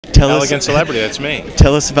Elegant celebrity, that's me.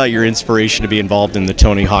 Tell us about your inspiration to be involved in the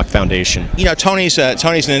Tony Hawk Foundation. You know, Tony's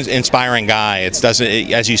an inspiring guy.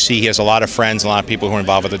 As you see, he has a lot of friends, a lot of people who are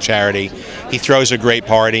involved with the charity. He throws a great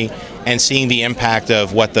party, and seeing the impact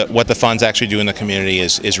of what the funds actually do in the community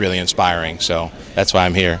is really inspiring. So that's why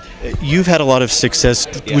I'm here. You've had a lot of success.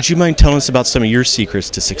 Yeah. Would you mind telling us about some of your secrets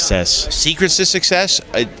to success? Secrets to success?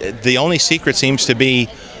 The only secret seems to be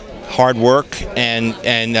hard work, and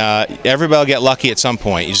everybody will get lucky at some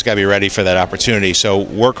point. You just got to be ready for that opportunity. So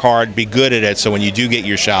work hard, be good at it, so when you do get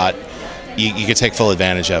your shot, you can take full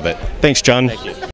advantage of it. Thanks, Jon. Thank you.